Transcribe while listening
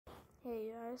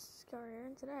Hey guys, Scar here,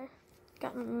 and today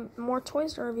got more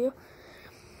toys to review.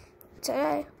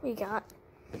 Today we got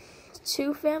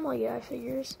 2 Family Guy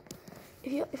figures.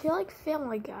 If you like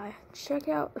Family Guy, check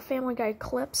out the Family Guy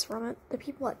clips from it, the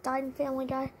people that died in Family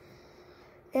Guy,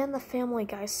 and the Family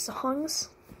Guy songs.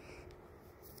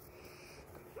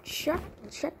 Check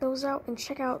those out, and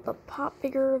check out the pop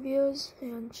figure reviews,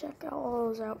 and check out all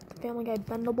those out. The Family Guy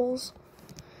bendables.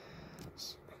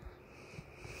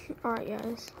 Alright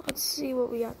guys, let's see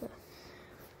what we got there.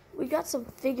 We got some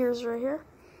figures right here,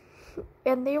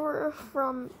 and they were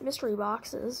from mystery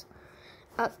boxes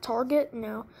at Target.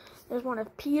 Now, there's one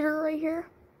of Peter right here.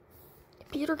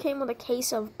 Peter came with a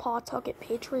case of Pawtucket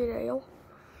Patriot Ale,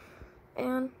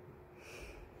 and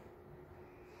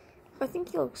I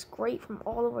think he looks great from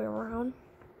all the way around.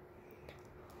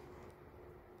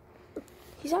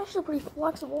 He's actually pretty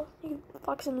flexible. He can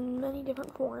flex in many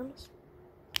different forms.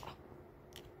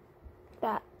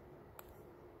 That.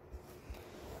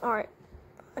 Alright,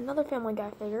 another Family Guy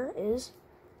figure is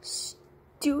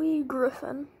Stewie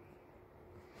Griffin.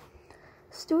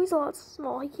 Stewie's a lot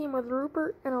small. He came with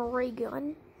Rupert and a ray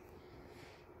gun.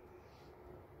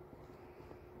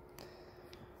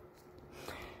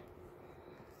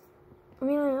 I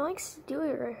mean, I like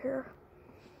Stewie right here.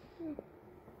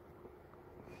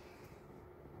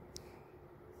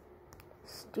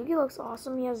 Stewie looks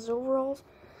awesome. He has his overalls,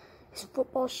 his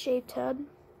football-shaped head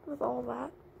with all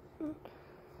that.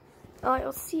 Alright,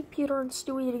 let's see Peter and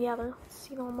Stewie together. Let's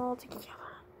see them all together.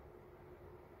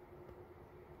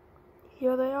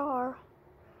 Here they are.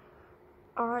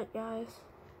 Alright, guys.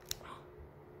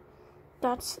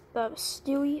 That's the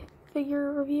Stewie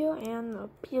figure review and the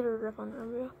Peter Griffin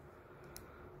review.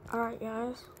 Alright,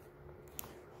 guys.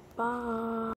 Bye.